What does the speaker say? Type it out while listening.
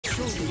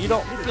You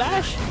know,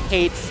 Flash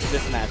hates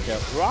this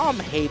matchup. Rom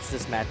hates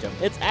this matchup.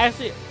 It's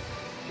actually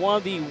one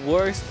of the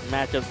worst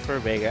matchups for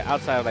Vega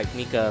outside of like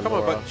Mika. Come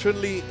on, but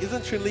Chun-Li,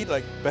 isn't Chun-Li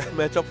like bad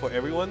matchup for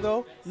everyone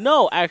though?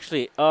 No,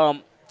 actually,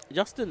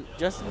 Justin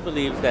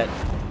believes that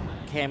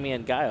Cammy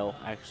and Guile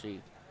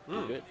actually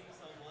do good.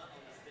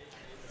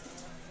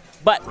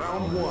 But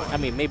I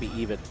mean, maybe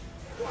even.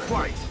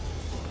 Fight.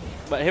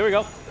 But here we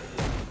go.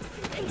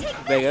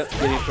 Vega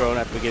getting thrown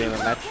at the beginning of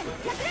the match.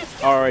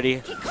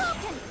 Already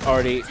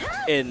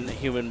in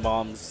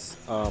Humanbomb's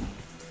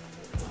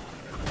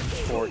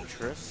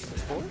fortress.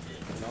 Fort?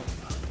 No.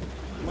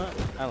 Well,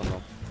 I don't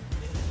know.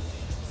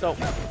 So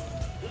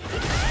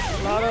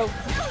a lot of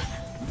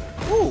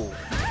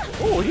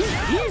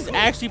he's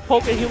actually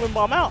poking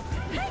Humanbomb out,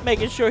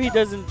 making sure he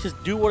doesn't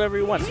just do whatever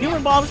he wants.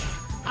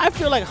 I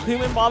feel like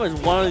Humanbomb is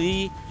one of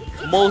the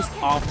most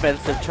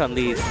offensive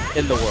Chun-Li's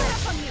in the world.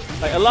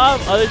 Like a lot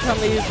of other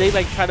Chun-Li's, they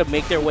like try to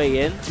make their way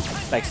in,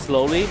 like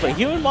slowly. But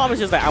Humanbomb is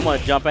just like, I'm gonna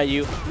jump at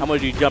you. I'm gonna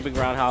do jumping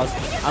roundhouse.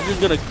 I'm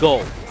just gonna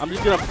go. I'm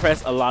just gonna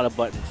press a lot of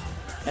buttons.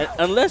 And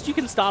unless you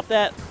can stop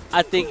that,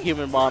 I think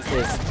Humanbomb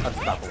is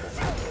unstoppable.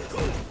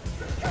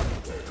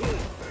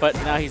 But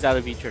now he's out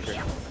of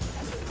V-trigger.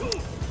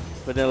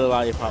 Vanilla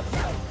Lollipop.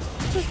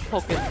 Just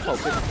poking.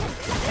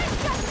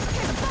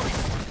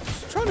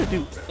 Just trying to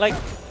do, like,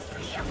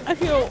 I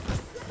feel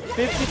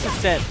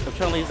 50% of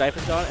Chun-Li's life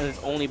is gone, and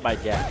it's only by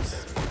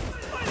jabs.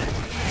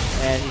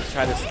 And he's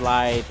trying to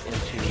slide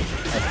into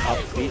an up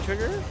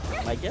V-trigger,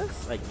 I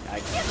guess. Like, I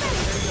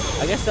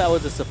guess that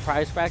was a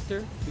surprise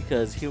factor,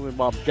 because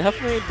Humanbomb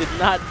definitely did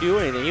not do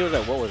anything. He was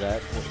like, what was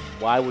that?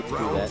 Why would you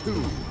do that?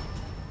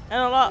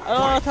 And a lot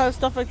of times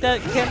stuff like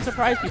that can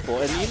surprise people.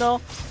 And you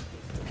know,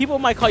 people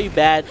might call you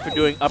bad for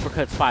doing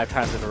uppercuts 5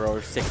 times in a row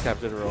or 6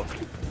 times in a row.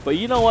 But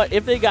you know what?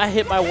 If they got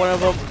hit by one of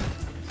them,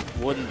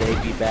 wouldn't they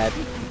be bad?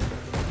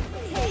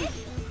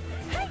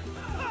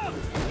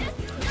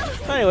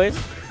 So anyways,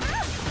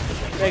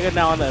 Vega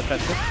now on the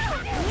offensive.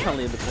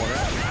 Chun-Li in the corner.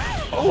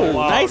 Oh,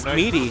 wow, nice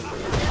meaty.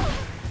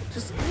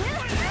 Just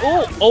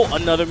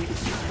another.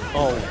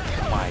 Oh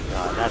my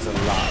God, that's a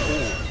lot.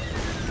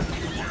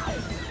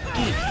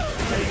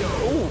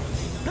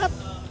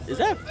 Is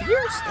that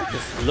fierce? That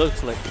just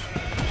looks like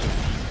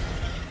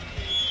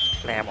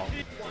blammo.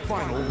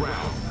 Final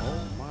round.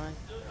 Oh my.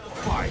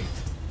 Fight.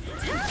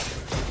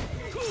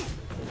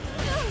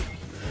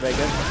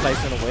 Vega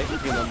slicing away.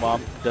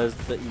 Humanbomb does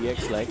the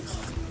EX legs,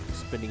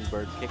 spinning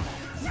bird kick.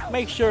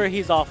 Make sure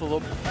he's off of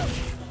him.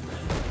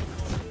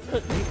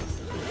 But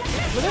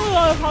Vanilla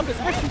Lollipop is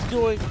actually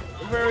doing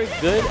very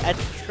good at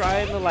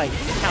trying to like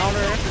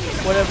counter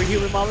whatever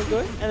Humanbomb is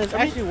doing, and it's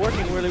actually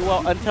working really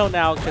well until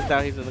now, because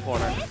now he's in the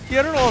corner. He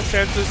had a lot of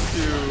chances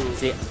to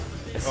See,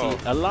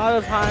 a lot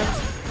of times.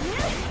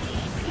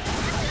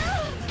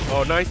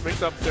 Oh, nice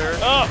mix up there.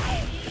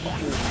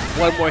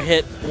 One more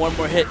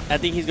hit. I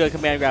think he's gonna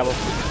command grab him.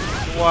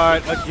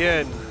 What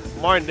again?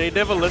 Martin, they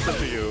never listen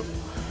to you.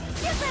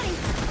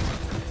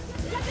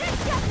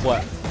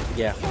 What?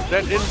 Yeah.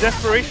 That in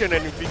desperation,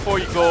 and before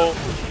they go.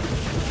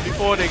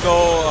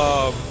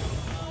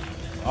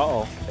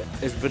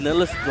 Is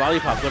Vanilla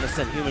Lollipop gonna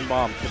send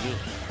Humanbomb to me?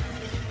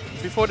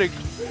 Before they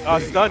are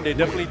stunned, they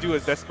definitely do a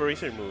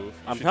desperation move.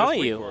 I'm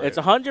telling you, it's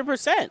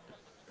 100%.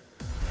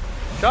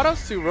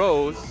 Shoutouts to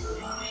Rose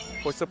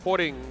for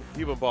supporting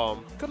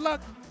Humanbomb. Good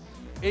luck,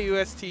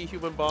 AUST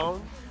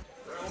Humanbomb.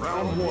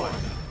 Round 1.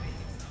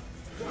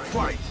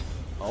 Fight.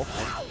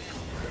 Okay.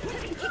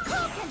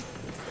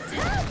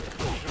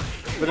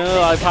 Vanilla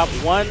Lollipop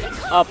 1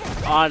 up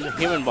on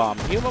Humanbomb.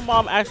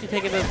 Humanbomb actually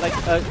taking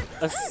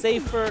a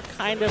safer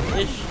kind of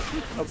ish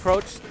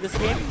approach this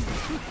game.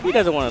 He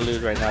doesn't want to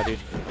lose right now, dude.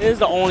 This is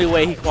the only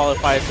way he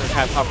qualifies for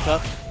Capcom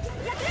Cup,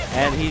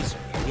 and he's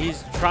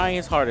trying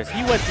his hardest.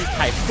 He went through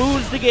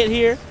typhoons to get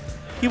here.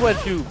 He went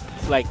through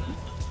like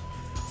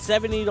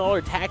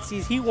 $70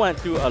 taxis. He went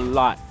through a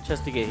lot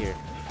just to get here,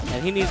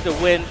 and he needs to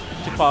win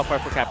to qualify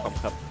for Capcom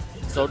Cup.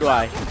 So do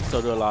I.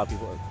 So do a lot of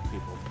people.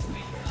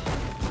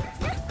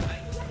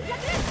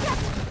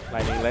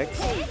 Lightning legs.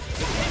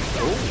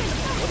 Oh,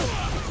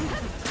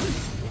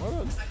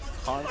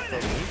 what a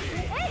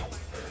confirmation.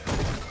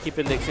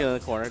 Keeping Dixie in the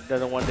corner.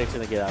 Doesn't want Dixie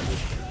to get out of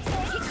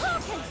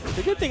it.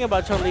 The good thing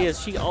about Chun-Li is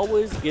she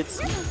always gets,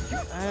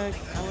 I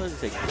wouldn't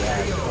say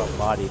grabbed, but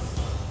body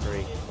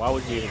free. Why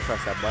would you even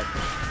press that button?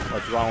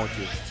 What's wrong with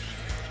you?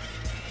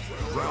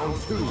 Round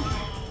 2.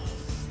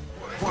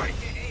 Fight.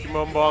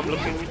 Humanbomb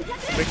looking to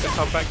make the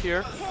comeback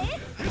here.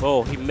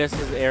 Oh, he missed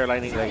his air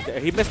lightning legs there.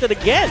 He missed it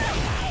again!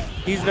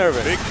 He's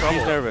nervous. Big trouble.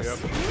 He's nervous.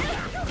 Yep.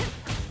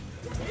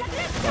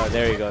 Oh,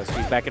 there he goes.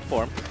 He's back in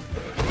form.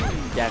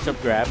 Dash up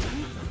grab.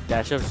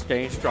 Dash up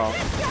staying strong.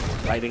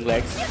 Lightning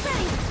legs.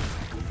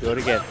 Do it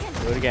again.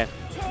 Do it again.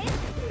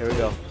 Here we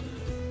go.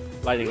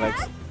 Lightning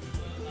legs.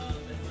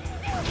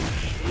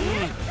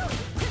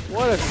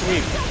 What a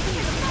sweep.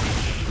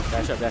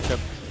 Dash up, dash up.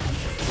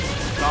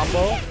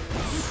 Combo.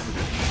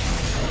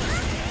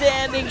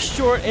 Standing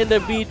short in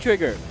the V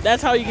trigger.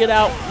 That's how you get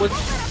out with...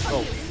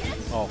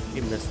 Oh,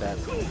 he missed that.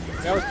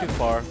 That was too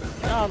far.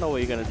 I don't know what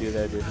you're going to do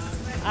there, dude.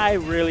 I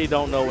really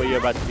don't know what you're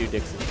about to do,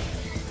 Dixon.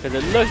 Because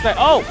it looks like,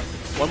 oh,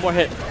 one more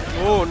hit.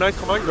 Oh, nice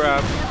command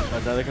grab.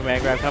 Another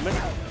command grab coming.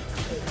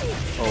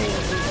 Oh,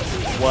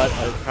 what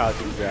a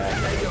crouching grab.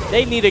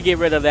 They need to get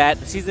rid of that.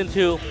 Season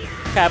 2,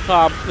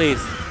 Capcom,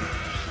 please.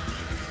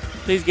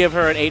 Please give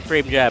her an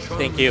 8-frame jab.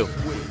 Thank you.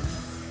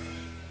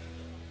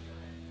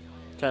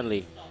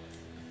 Chun-Li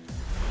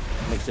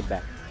makes it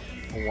back.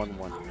 A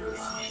 1-1.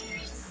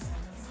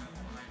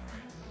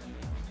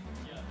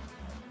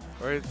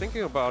 All right,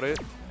 thinking about it.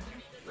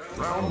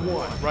 Round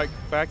 1. Right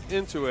back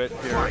into it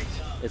here. Fight.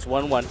 It's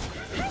 1-1.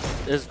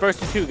 This is first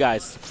to 2,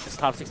 guys. It's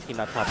top 16,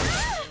 not top 8.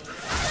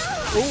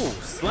 Ooh,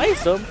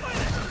 slice him.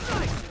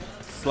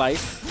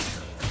 Slice.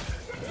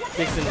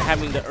 Dixon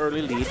having the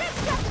early lead.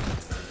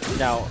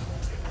 Now,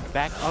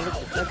 back on the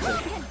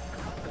defensive.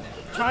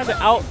 Trying to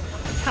out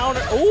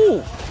counter.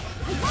 Ooh!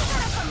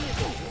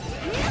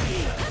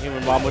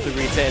 Humanbomb with the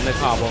reset in the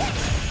combo.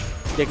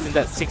 Dixon's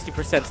at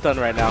 60% stun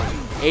right now.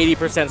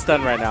 80%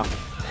 stun right now.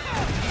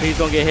 He's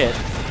gonna get hit.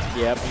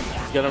 Yep,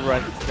 he's gonna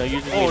run. He's gonna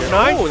use his meter.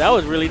 Nice. Oh, that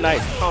was really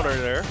nice. Counter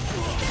there.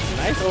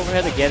 Nice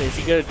overhead again. Is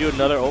he gonna do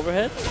another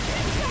overhead?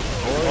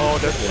 Oh,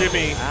 that's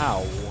shimmy.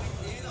 Ow.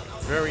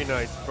 Very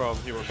nice from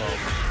Humanbomb.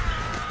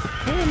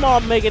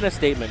 Humanbomb making a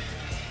statement.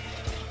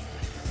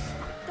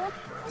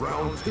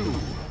 Round 2.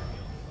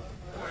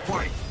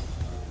 Fight.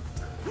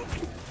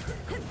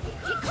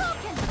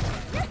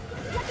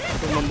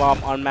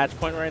 Humanbomb on match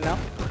point right now.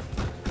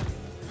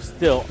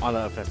 Still on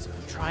the offensive.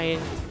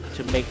 Trying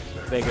to make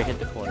Vega hit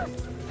the corner.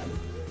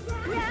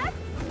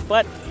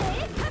 But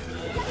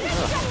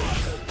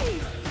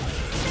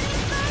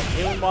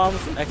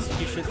Humanbomb's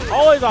execution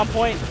always on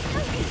point.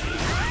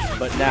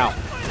 But now,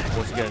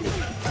 what's he gonna do?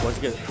 What's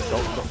he gonna do?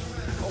 Go.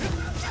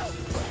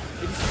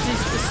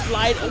 It's just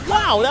slide.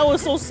 Wow, that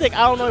was so sick.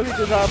 I don't know if he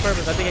did that on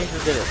purpose. I think he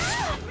just did it.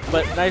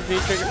 But nice knee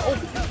trigger. Oh,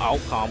 out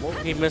combo.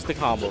 He missed the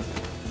combo.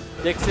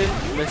 Dixon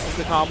misses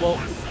the combo.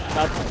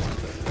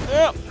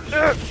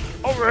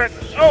 Overhead.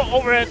 Oh,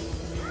 overhead.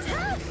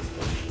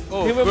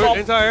 Oh, Humanbomb. good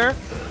entire.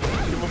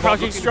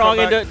 Crouching strong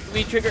into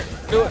knee trigger.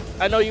 Do it.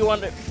 I know you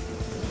want it.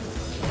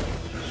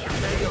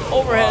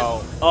 Overhead.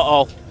 Wow.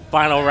 Uh-oh.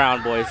 Final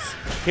round, boys.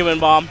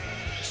 Humanbomb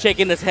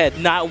shaking his head,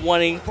 not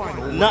wanting.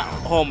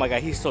 Oh my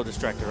god, he's so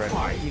distracted right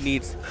now. He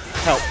needs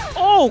help.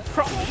 Oh,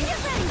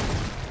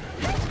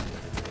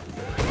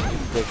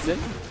 Dixon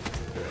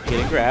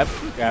getting grabbed.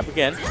 Grab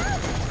again.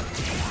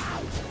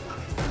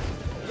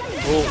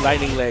 Oh,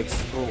 lightning legs.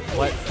 Oh,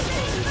 what?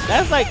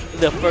 That's like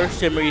the first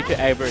Shimmery to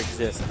ever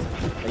exist.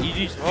 Like you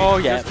just,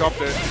 He just dropped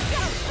it.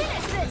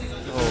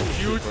 Oh,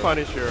 huge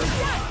punisher.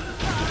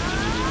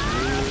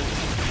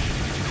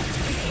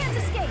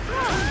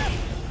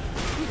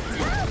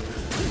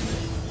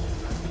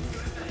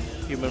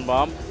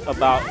 Humanbomb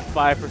about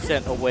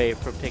 5% away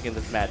from taking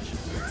this match.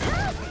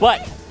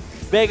 But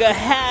Vega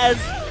has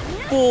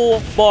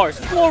full bars,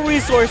 full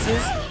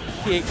resources.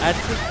 I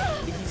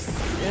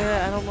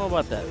don't know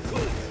about that.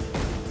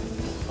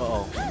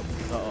 Uh-oh.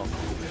 Uh-oh.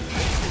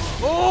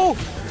 Oh!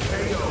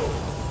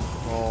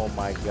 Oh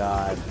my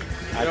god.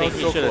 I That think was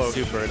he so should have close.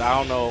 supered. I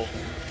don't know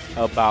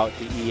about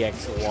the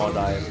EX wall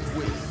dive.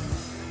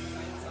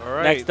 All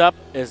right. Next up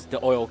is the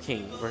Oil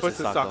King versus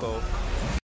Versus Sako. Sako.